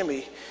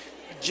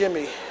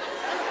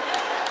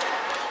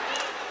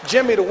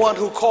 the one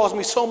who caused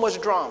me so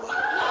much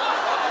drama.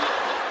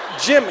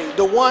 Jimmy,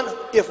 the one,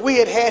 if we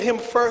had had him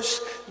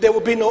first, there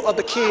would be no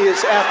other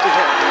kids after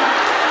him.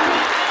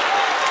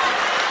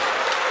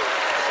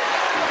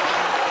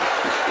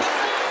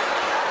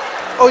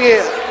 Oh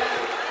yeah,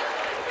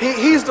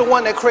 he's the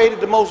one that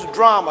created the most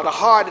drama, the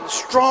hard and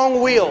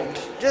strong-willed,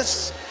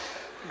 just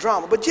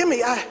drama. But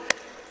Jimmy,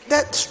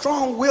 that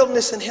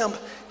strong-willedness in him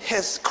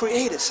has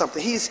created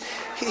something.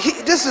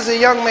 This is a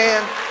young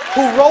man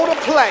who wrote a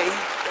play.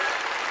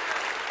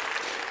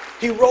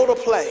 He wrote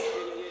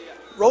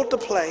the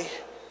play,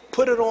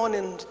 put it on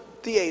in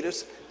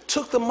theaters,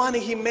 took the money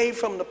he made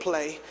from the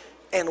play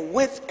and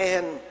went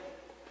and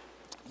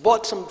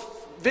bought some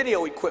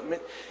video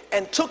equipment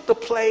and took the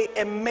play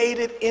and made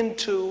it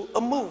into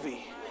a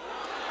movie.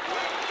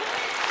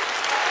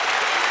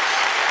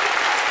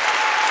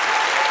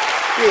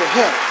 Yeah,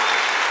 him.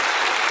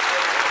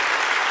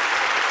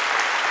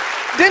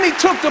 Then he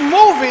took the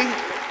movie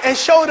and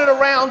showed it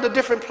around the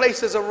different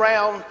places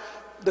around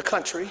the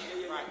country,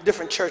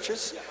 different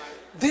churches.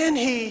 Then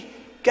he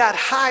got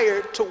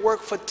hired to work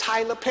for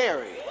Tyler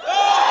Perry.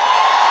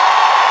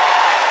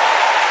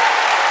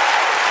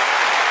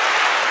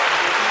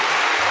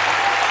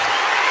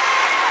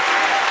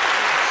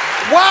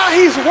 While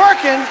he's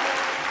working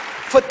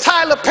for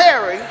Tyler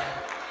Perry,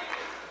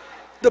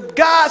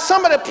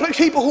 some of the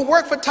people who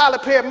work for Tyler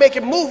Perry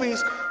making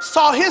movies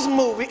saw his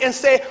movie and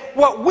said,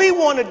 what we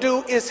want to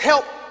do is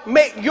help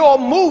make your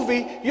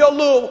movie, your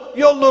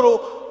little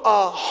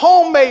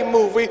homemade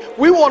movie,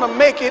 we want to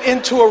make it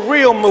into a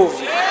real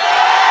movie.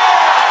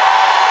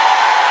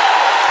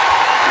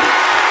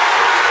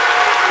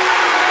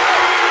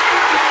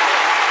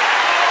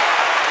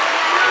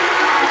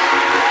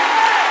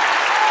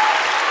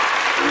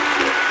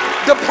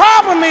 The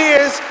problem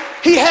is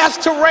he has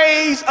to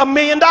raise $1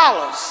 million.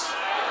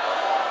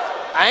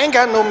 I ain't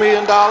got no $1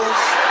 million.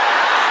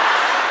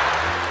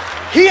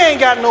 He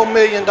ain't got no $1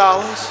 million.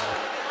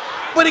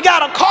 But he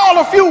got a call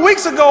a few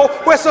weeks ago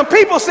where some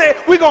people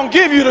said, we're going to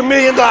give you the $1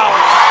 million.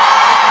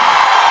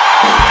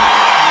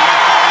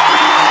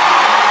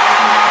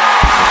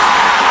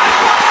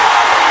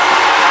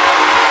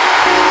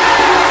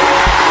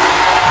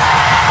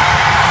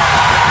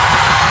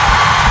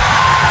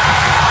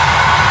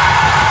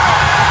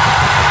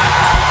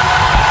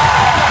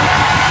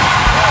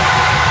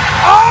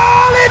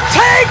 All it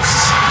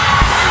takes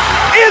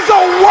is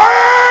a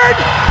word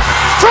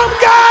from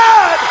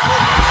God.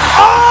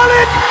 All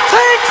it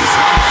takes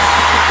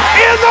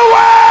is a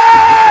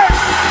word,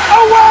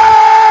 a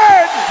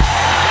word.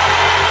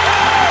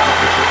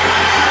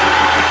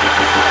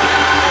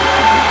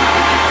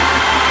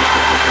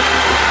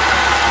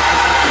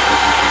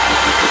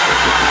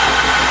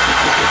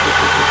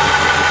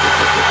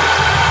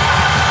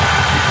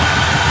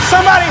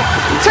 Somebody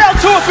tell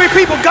 2 or 3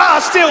 people,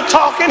 God's still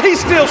talking, he's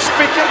still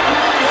speaking.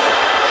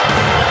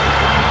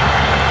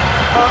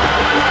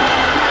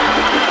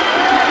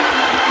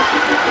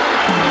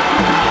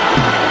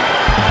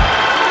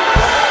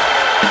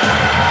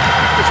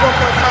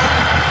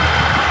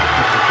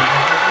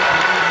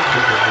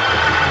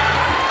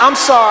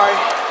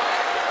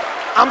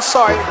 I'm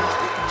sorry.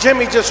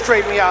 Jimmy just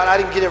straightened me out. I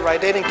didn't get it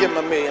right. They didn't give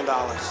him $1 million.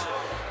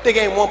 They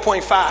gave him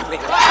 1.5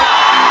 million.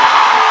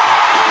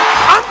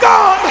 I'm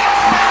gone.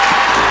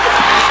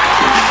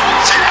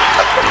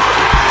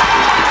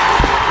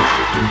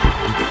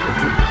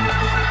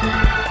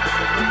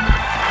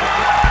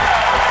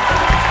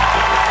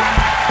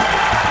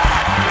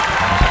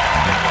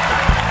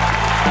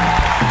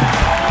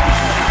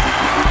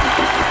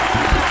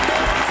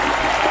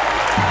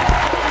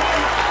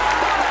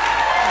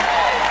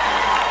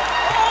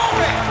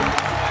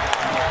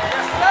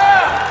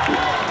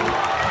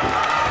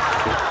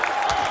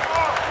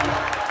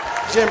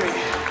 Jimmy,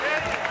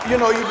 you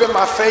know you've been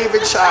my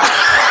favorite child.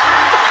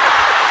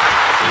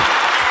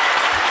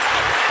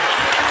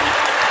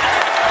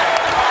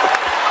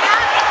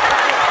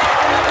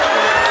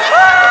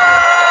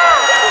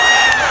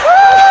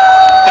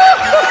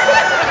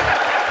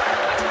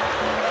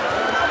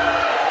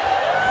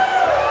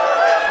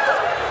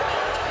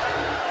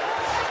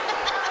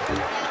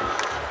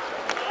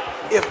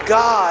 If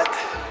God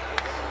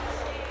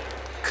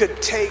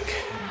could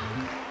take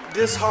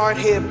this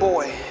hard-headed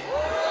boy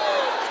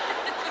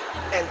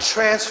and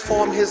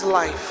transform his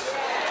life,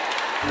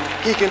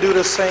 he can do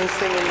the same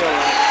thing in your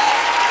life.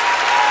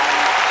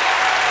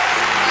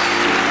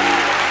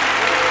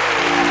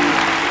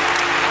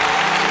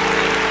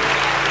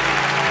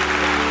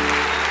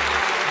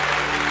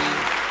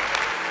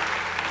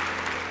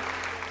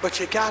 But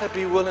you gotta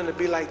be willing to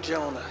be like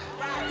Jonah.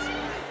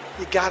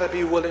 You gotta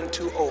be willing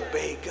to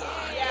obey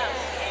God.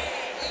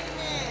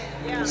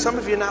 Some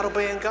of you are not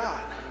obeying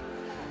God.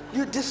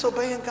 You're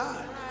disobeying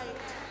God.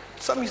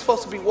 Some of you are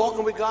supposed to be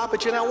walking with God,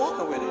 but you're not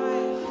walking with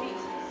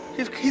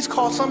Him. He's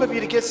called some of you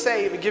to get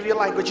saved and give your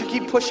life, but you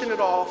keep pushing it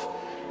off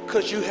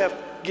because you have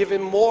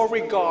given more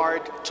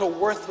regard to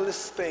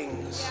worthless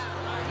things,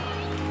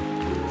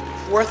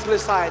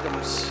 worthless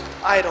idols,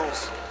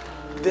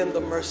 than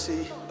the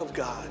mercy of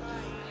God.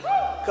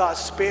 God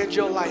spared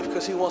your life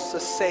because He wants to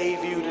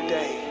save you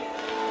today.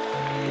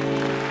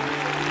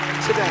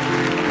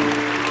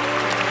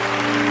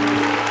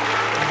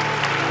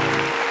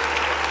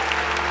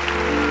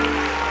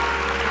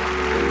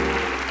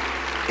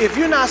 If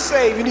you're not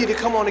saved, you need to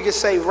come on and get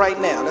saved right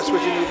now. That's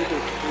what you need to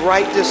do.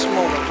 Right this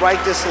moment,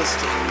 right this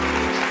instant.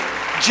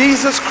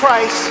 Jesus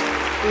Christ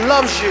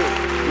loves you,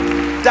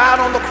 died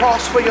on the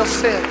cross for your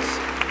sins,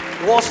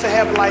 wants to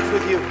have life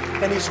with you,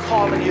 and He's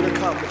calling you to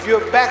come. If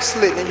you're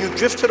backslidden and you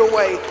drifted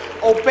away,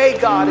 obey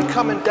God and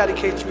come and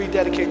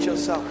rededicate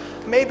yourself.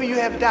 Maybe you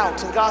have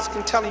doubts and God's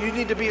been telling you you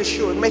need to be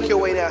assured. Make your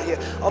way down here.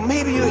 Or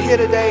maybe you're here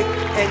today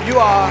and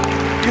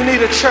you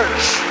need a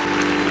church.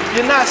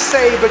 You're not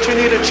saved, but you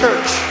need a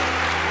church.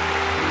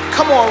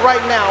 Come on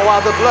right now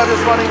while the blood is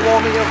running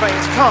warm in your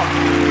veins. Come.